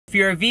If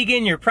you're a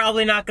vegan, you're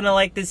probably not gonna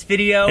like this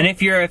video. And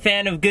if you're a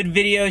fan of good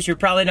videos, you're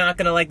probably not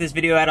gonna like this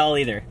video at all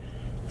either.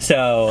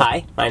 So,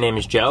 hi, my name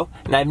is Joe,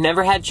 and I've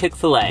never had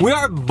Chick-Fil-A. We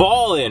are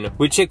ballin'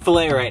 with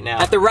Chick-Fil-A right now.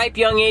 At the ripe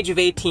young age of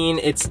 18,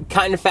 it's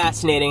kind of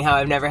fascinating how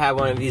I've never had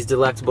one of these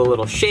delectable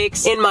little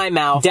shakes in my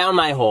mouth, down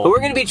my hole. But we're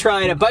gonna be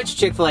trying a bunch of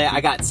Chick-Fil-A.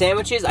 I got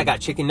sandwiches, I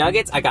got chicken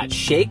nuggets, I got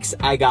shakes,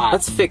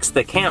 let's fix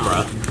the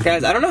camera.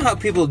 Guys, I don't know how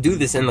people do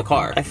this in the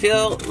car. I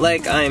feel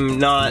like I'm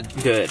not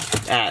good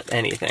at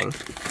anything.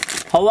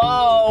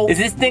 Hello? Is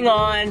this thing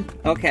on?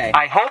 Okay.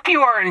 I hope you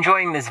are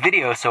enjoying this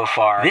video so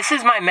far. This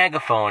is my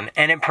megaphone,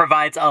 and it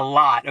provides a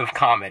lot of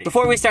comedy.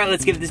 Before we start,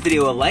 let's give this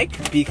video a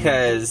like,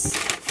 because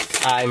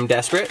I'm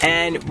desperate.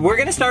 And we're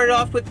gonna start it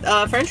off with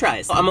french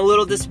fries. I'm a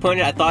little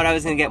disappointed. I thought I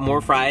was gonna get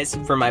more fries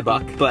for my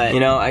buck, but you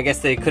know, I guess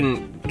they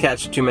couldn't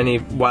catch too many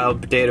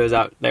wild potatoes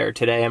out there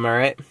today, am I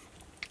right?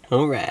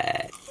 All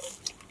right.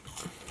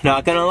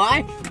 Not gonna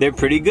lie, they're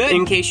pretty good.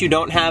 In case you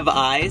don't have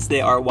eyes,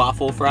 they are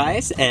waffle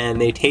fries,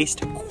 and they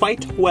taste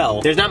quite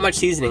well. There's not much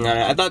seasoning on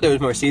it. I thought there was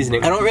more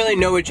seasoning. I don't really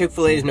know what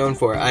Chick-fil-A is known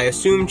for. I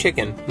assume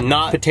chicken,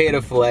 not potato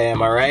fillet,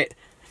 am I right?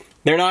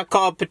 They're not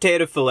called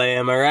potato fillet,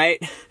 am I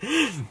right?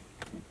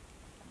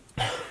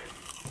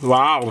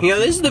 Wow. You know,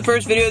 this is the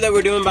first video that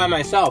we're doing by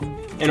myself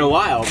in a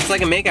while. It's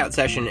like a makeout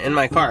session in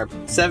my car.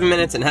 7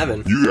 minutes in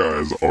heaven. You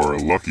guys are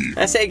lucky.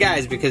 I say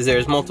guys because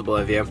there's multiple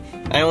of you.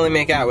 I only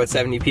make out with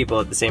 70 people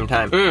at the same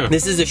time.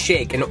 This is a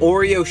shake, an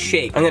Oreo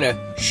shake. I'm gonna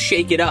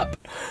shake it up.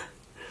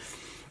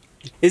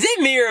 Is it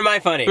me or am I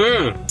funny?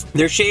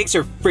 Their shakes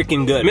are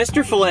freaking good.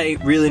 Mr. Filet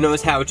really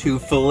knows how to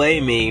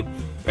fillet me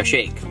a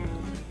shake.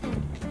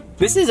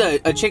 This is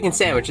a chicken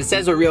sandwich. It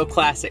says a real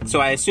classic, so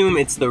I assume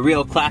it's the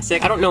real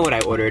classic. I don't know what I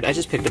ordered. I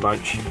just picked a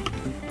bunch.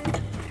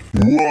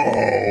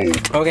 Whoa!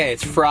 Okay,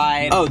 it's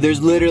fried. Oh,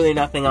 there's literally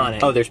nothing on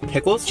it. Oh, there's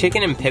pickles?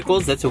 Chicken and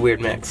pickles? That's a weird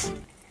mix.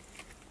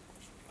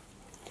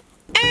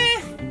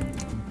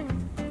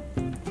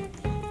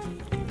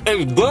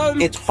 It's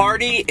good. It's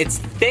hearty. It's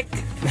thick.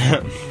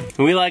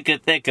 We like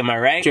it thick, am I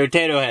right?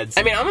 Joetato heads.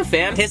 I mean, I'm a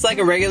fan. Tastes like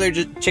a regular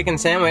chicken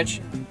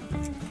sandwich.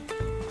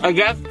 I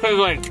guess because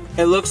like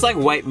it looks like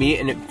white meat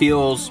and it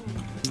feels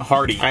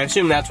hearty. I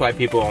assume that's why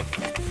people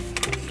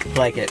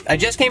like it. I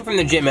just came from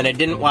the gym and I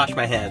didn't wash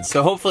my hands,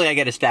 so hopefully I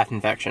get a staph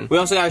infection. We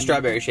also got a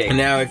strawberry shake. And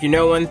now, if you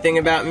know one thing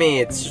about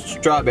me, it's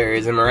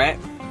strawberries, am I right?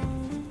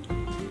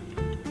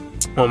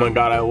 Oh my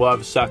god, I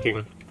love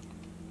sucking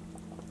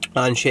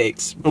on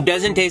shakes. It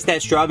doesn't taste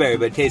that strawberry,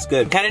 but it tastes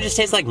good. Kind of just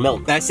tastes like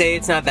milk. I say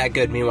it's not that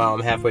good, meanwhile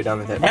I'm halfway done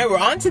with it. Alright, we're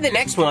on to the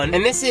next one,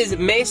 and this is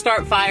may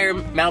start fire,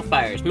 mouth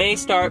fires. May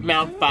start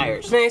mouth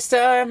fires. May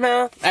start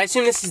mouth. I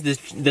assume this is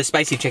the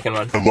spicy chicken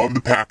one. I love the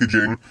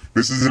packaging.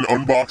 This is an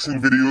unboxing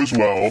video as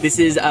well. This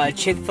is a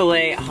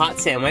Chick-fil-A hot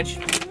sandwich.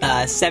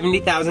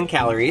 70,000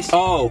 calories.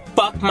 Oh,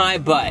 fuck my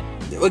butt.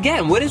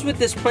 Again, what is with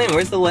this plain?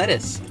 Where's the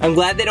lettuce? I'm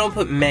glad they don't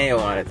put mayo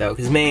on it though,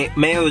 because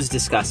mayo is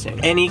disgusting.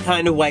 Any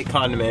kind of white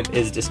condiment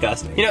is disgusting.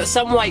 You know,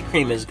 some white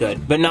cream is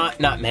good, but not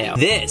mayo.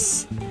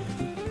 This,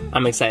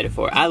 I'm excited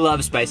for. I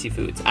love spicy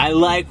foods. I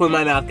like when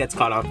my mouth gets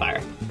caught on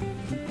fire.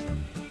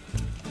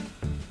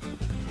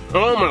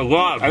 Oh my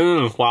god, I didn't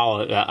even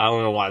swallow it. I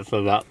don't know why I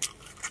said that.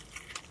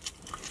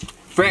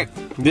 Frick,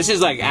 this is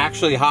like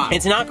actually hot.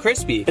 It's not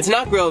crispy. It's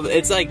not grilled.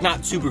 It's like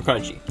not super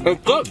crunchy.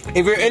 It's good.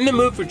 If you're in the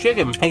mood for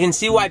chicken, I can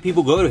see why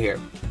people go to here.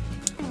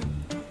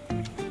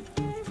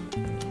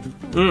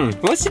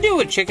 What's the deal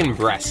with chicken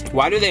breast?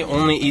 Why do they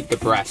only eat the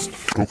breast?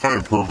 What kind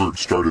of pervert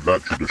started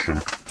that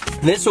tradition?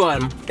 This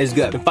one is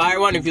good. The fire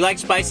one, if you like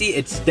spicy,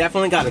 it's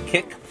definitely got a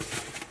kick.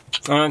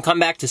 I'm gonna come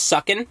back to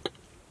sucking.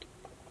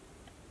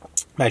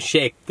 My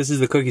shake. This is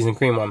the cookies and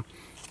cream one.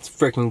 It's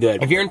freaking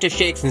good. If you're into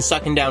shakes and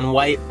sucking down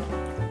white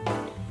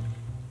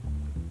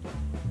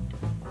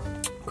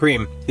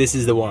cream, this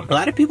is the one. A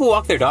lot of people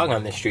walk their dog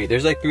on this street.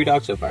 There's like 3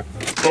 dogs so far.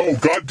 Oh,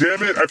 god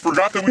damn it, I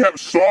forgot that we have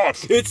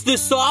sauce. It's the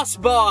sauce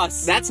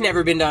boss. That's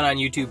never been done on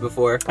YouTube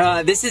before.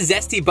 This is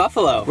Zesty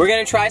Buffalo. We're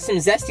gonna try some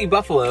Zesty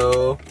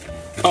Buffalo.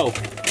 Oh,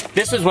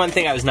 this was one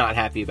thing I was not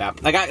happy about.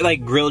 I got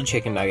like grilled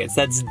chicken nuggets.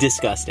 That's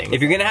disgusting.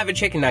 If you're gonna have a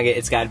chicken nugget,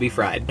 it's gotta be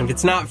fried. If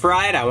it's not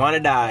fried, I wanna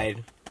die.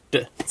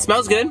 It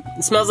smells good.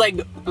 It smells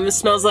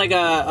like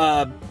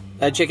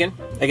a chicken,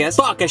 I guess.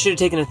 Fuck, I should have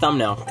taken a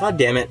thumbnail. God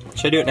damn it.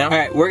 Should I do it now?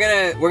 Alright, we're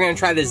gonna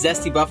try the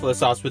Zesty Buffalo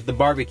sauce with the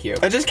barbecue.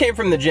 I just came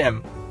from the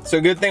gym,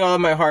 so good thing all of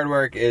my hard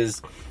work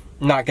is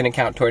not gonna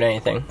count toward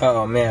anything.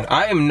 Oh man,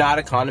 I am not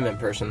a condiment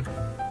person.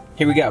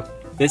 Here we go.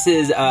 This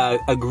is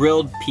a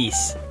grilled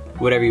piece,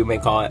 whatever you may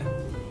call it.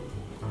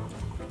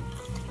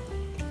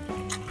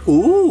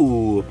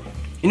 Ooh.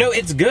 You know,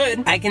 it's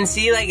good. I can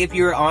see, like, if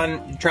you're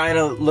trying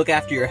to look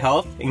after your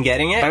health and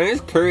getting it. I'm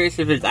just curious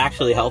if it's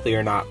actually healthy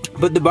or not.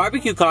 But the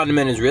barbecue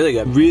condiment is really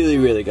good. Really,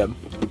 really good.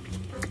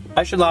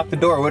 I should lock the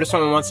door. What if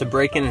someone wants to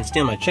break in and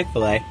steal my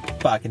Chick-fil-A?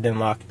 Fuck, it didn't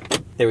lock.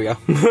 There we go.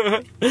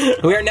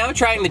 We are now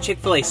trying the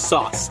Chick-fil-A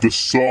sauce. The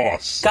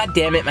sauce. God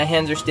damn it, my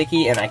hands are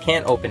sticky and I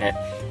can't open it.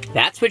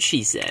 That's what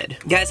she said.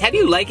 Guys, how do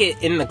you like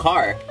it in the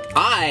car?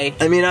 I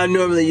mean, I'm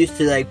normally used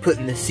to, like,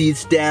 putting the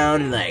seats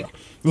down and, like,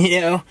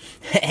 you know,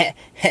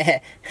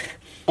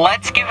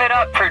 Let's give it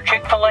up for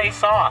Chick-Fil-A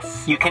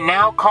sauce. You can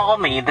now call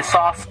me the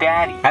Sauce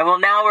Daddy. I will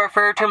now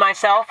refer to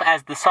myself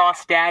as the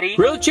Sauce Daddy.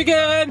 Grilled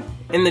chicken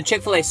in the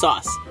Chick-Fil-A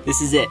sauce. This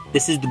is it.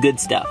 This is the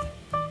good stuff.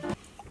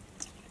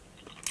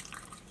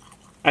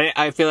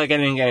 I feel like I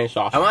didn't get any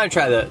sauce. I want to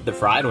try the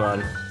fried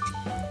one.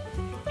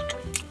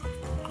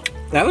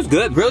 That was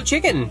good. Grilled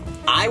chicken.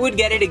 I would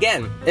get it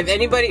again. If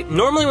anybody,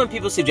 normally when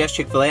people suggest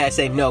Chick-fil-A, I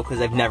say no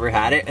because I've never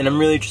had it and I'm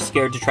really just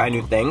scared to try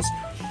new things.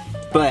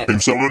 But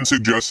if someone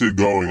suggested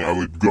going, I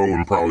would go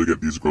and probably get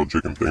these grilled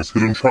chicken things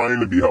because I'm trying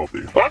to be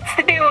healthy. What's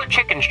the deal with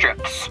chicken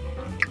strips?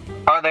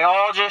 Are they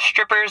all just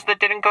strippers that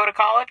didn't go to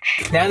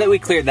college? Now that we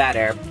cleared that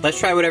air, let's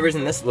try whatever's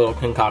in this little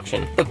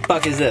concoction. What the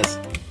fuck is this?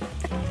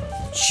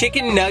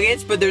 Chicken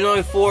nuggets, but there's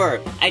only 4.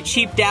 I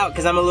cheaped out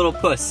because I'm a little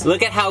puss.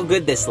 Look at how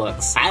good this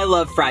looks. I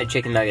love fried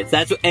chicken nuggets.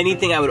 That's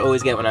anything I would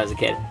always get when I was a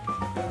kid.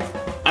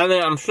 I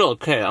mean, I'm still a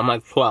kid. I'm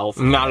like 12.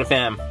 I'm not a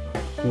fan.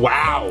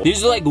 Wow.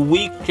 These are like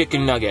weak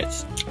chicken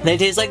nuggets. They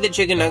taste like the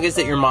chicken nuggets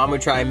that your mom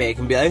would try and make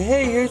and be like,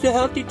 hey, here's the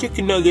healthy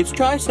chicken nuggets,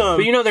 try some.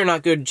 But you know they're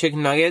not good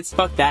chicken nuggets.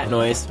 Fuck that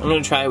noise. I'm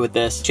gonna try it with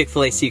this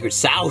Chick-fil-A secret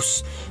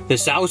sauce. The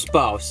sauce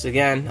boss.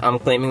 Again, I'm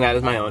claiming that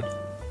as my own.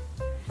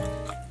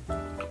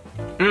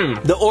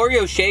 The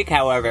Oreo shake,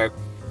 however,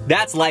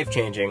 that's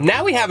life-changing.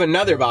 Now we have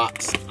another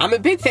box. I'm a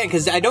big fan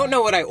because I don't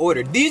know what I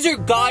ordered. These are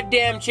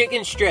goddamn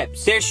chicken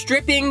strips. They're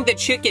stripping the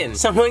chicken.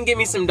 Someone give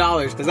me some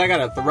dollars because I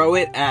gotta throw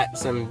it at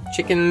some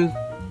chicken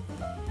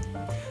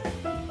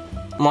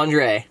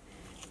lingerie.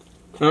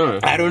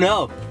 I don't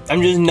know.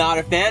 I'm just not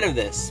a fan of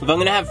this. If I'm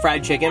gonna have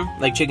fried chicken,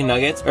 like chicken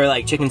nuggets, or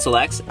like chicken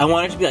selects, I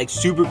want it to be like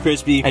super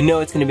crispy. I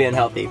know it's gonna be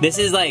unhealthy. This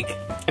is like,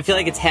 I feel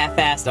like it's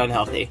half-assed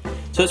unhealthy.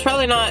 So it's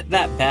probably not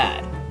that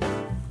bad.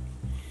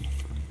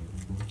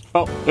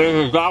 Oh,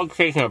 there's a dog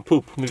taking a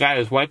poop. The guy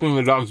is wiping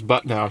the dog's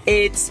butt now.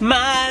 It's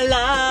my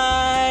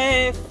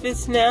life.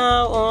 It's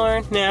now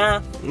or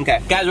now. Okay,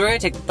 guys, we're gonna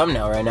take the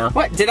thumbnail right now.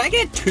 What? Did I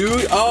get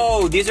 2?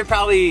 Oh, these are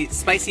probably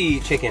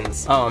spicy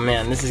chickens. Oh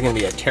man, this is gonna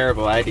be a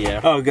terrible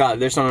idea. Oh god,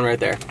 there's someone right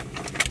there.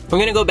 We're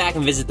gonna go back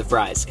and visit the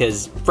fries,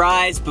 because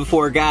fries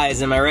before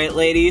guys, am I right,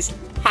 ladies?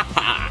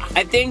 Haha.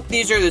 I think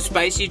these are the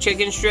spicy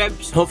chicken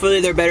strips.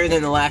 Hopefully they're better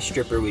than the last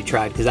stripper we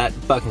tried, because that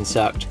fucking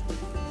sucked.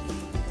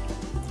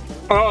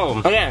 Oh,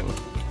 again,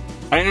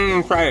 I didn't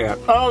even try it yet.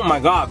 Oh my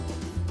god.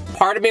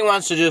 Part of me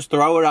wants to just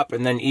throw it up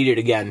and then eat it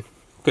again,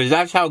 because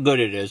that's how good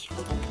it is.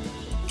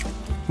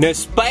 The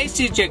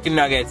spicy chicken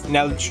nuggets,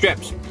 now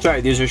strips,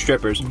 sorry, these are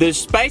strippers. The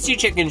spicy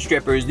chicken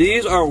strippers,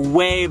 these are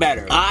way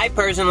better. I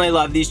personally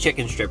love these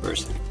chicken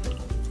strippers.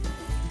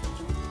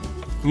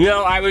 You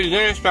know, I was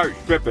gonna start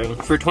stripping.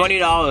 For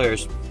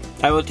 $20,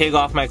 I will take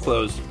off my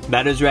clothes.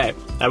 That is right.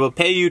 I will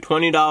pay you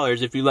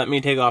 $20 if you let me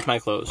take off my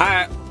clothes.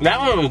 Alright, that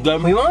one was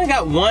good. We've only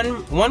got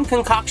one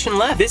concoction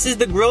left. This is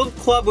the Grilled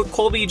Club with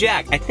Colby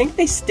Jack. I think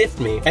they stiffed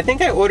me. I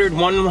think I ordered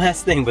one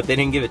last thing, but they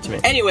didn't give it to me.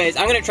 Anyways,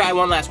 I'm gonna try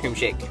one last cream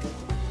shake.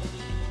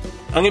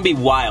 I'm gonna be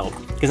wild,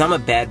 because I'm a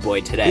bad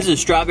boy today. This is a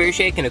strawberry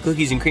shake and a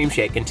cookies and cream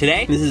shake, and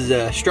today, this is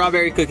a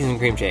strawberry cookies and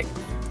cream shake.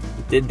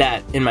 Did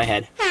that in my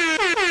head.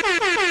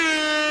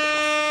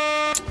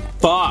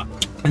 Fuck.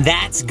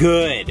 That's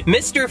good.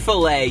 Mr.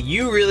 Filet,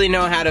 you really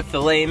know how to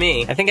fillet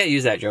me. I think I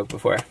used that joke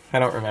before. I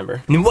don't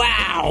remember.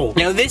 Wow!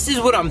 Now this is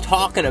what I'm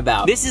talking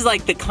about. This is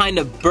like the kind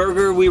of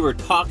burger we were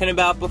talking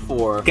about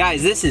before.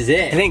 Guys, this is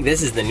it. I think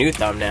this is the new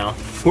thumbnail.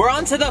 We're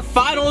on to the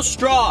final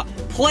straw.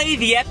 Play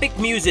the epic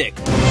music.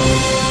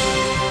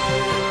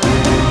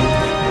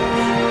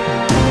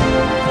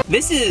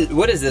 This is,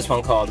 what is this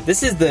one called?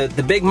 This is the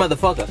big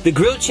motherfucker. The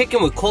grilled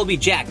chicken with Colby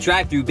Jack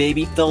drive-thru,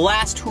 baby. The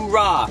last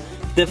hurrah.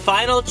 The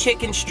final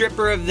chicken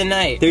stripper of the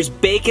night. There's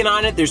bacon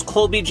on it, there's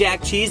Colby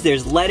Jack cheese,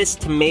 there's lettuce,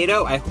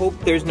 tomato. I hope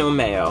there's no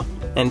mayo.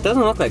 And it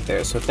doesn't look like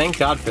there, so thank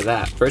God for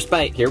that. First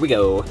bite, here we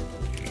go.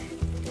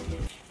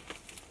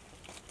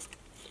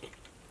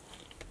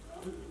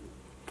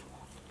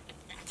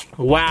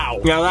 Wow,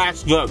 now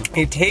that's good.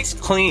 It tastes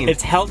clean.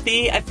 It's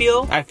healthy, I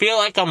feel. I feel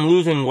like I'm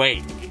losing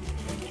weight.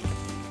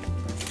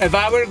 If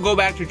I were to go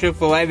back to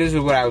Chick-fil-A, this is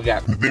what I would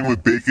get. The thing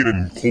with bacon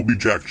and Colby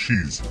Jack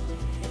cheese.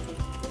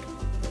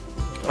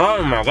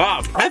 Oh my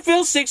god. I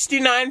feel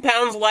 69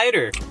 pounds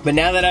lighter. But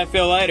now that I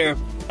feel lighter,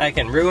 I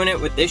can ruin it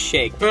with this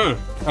shake.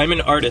 I'm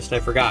an artist, I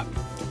forgot.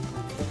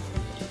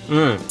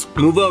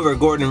 Move over,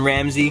 Gordon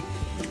Ramsay.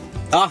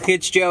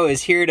 It's Joe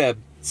is here to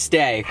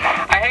stay.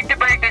 I hate to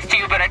break this to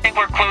you, but I think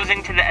we're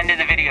closing to the end of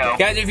the video.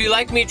 Guys, if you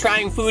like me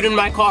trying food in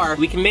my car,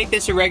 we can make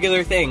this a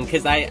regular thing,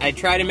 because I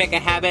try to make a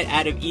habit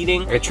out of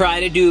eating, or try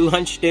to do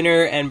lunch,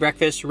 dinner, and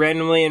breakfast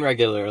randomly and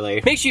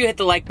regularly. Make sure you hit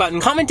the like button.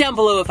 Comment down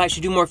below if I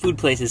should do more food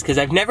places, because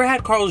I've never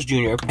had Carl's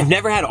Jr., I've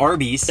never had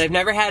Arby's, I've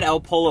never had El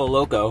Pollo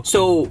Loco,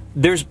 so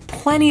there's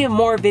plenty of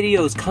more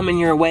videos coming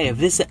your way of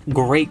this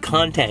great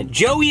content.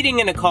 Joe eating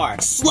in a car.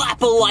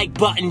 Slap a like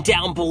button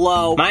down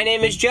below. My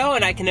name is Joe,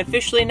 and I can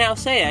officially now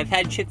say I've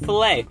had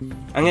Chick-fil-A.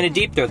 I'm gonna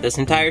deep throat this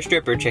entire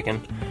stripper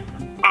chicken.